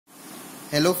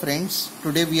Hello friends,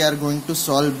 today we are going to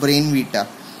solve Brainvita.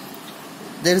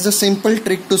 There is a simple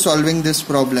trick to solving this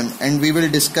problem and we will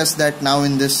discuss that now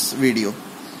in this video.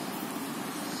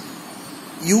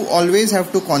 You always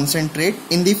have to concentrate.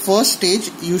 In the first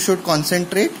stage, you should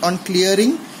concentrate on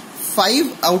clearing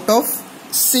 5 out of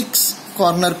 6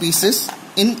 corner pieces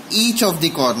in each of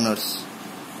the corners.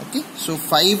 Okay, so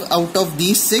 5 out of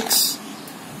these 6.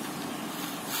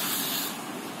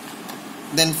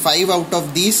 Then 5 out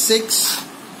of these 6,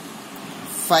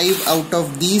 5 out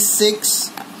of these 6,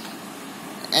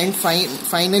 and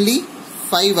finally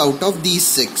 5 out of these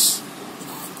 6.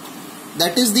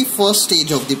 That is the first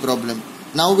stage of the problem.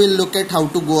 Now we'll look at how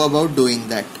to go about doing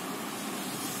that.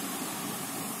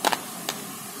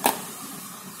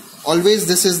 Always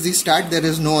this is the start, there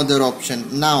is no other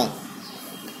option. Now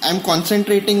I'm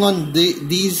concentrating on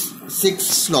these 6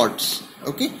 slots.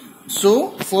 Okay,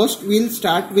 so first we'll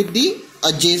start with the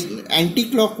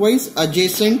anti-clockwise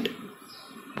adjacent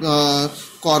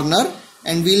corner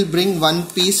and we'll bring one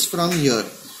piece from here.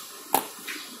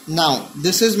 Now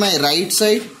this is my right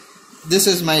side, this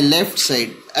is my left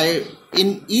side.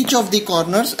 In each of the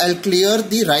corners I'll clear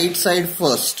the right side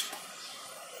first.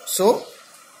 So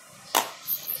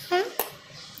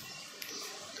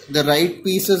the right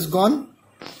piece is gone.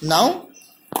 Now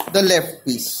the left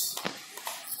piece.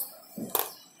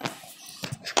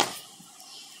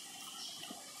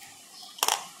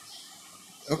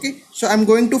 Okay, so I'm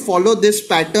going to follow this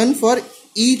pattern for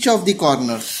each of the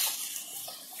corners.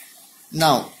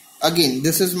 Now again,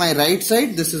 this is my right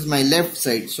side, this is my left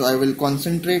side, so I will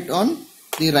concentrate on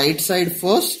the right side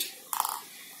first.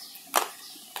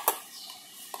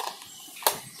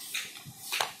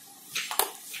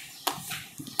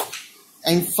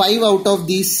 And 5 out of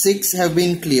these 6 have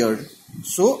been cleared,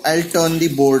 so I'll turn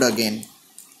the board again.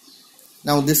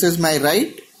 Now this is my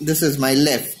right, this is my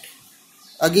left.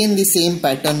 Again the same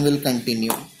pattern will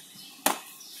continue.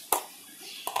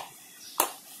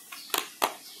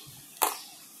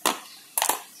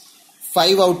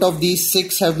 Five out of these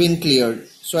 6 have been cleared,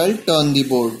 so I'll turn the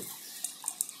board.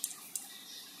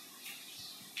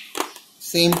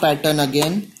 Same pattern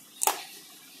again.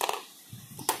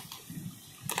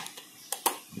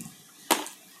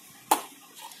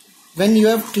 When you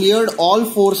have cleared all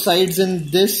 4 sides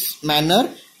in this manner,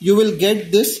 you will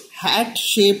get this hat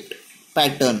shaped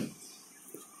pattern.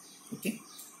 Okay,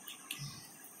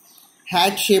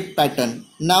 hat shaped pattern.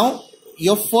 Now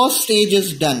your first stage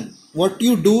is done. What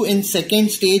you do in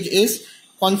second stage is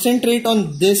concentrate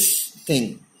on this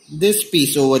thing, this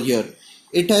piece over here.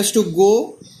 It has to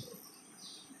go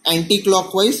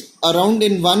anti-clockwise around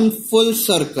in one full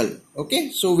circle.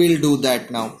 Okay, so we'll do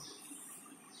that now.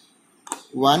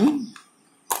 1,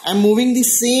 I'm moving the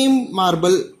same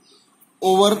marble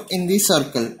over in the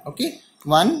circle. Okay,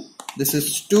 1, this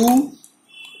is 2,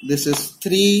 this is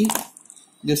 3,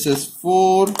 this is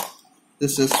 4,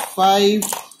 this is 5,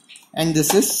 and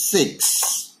this is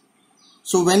 6.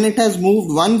 So when it has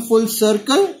moved one full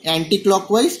circle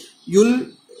anti-clockwise,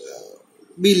 you'll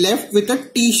be left with a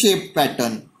T-shaped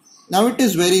pattern. Now it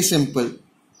is very simple.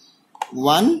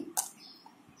 1,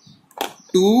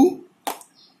 2,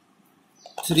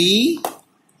 3,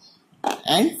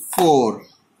 and 4.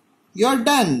 You're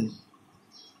done.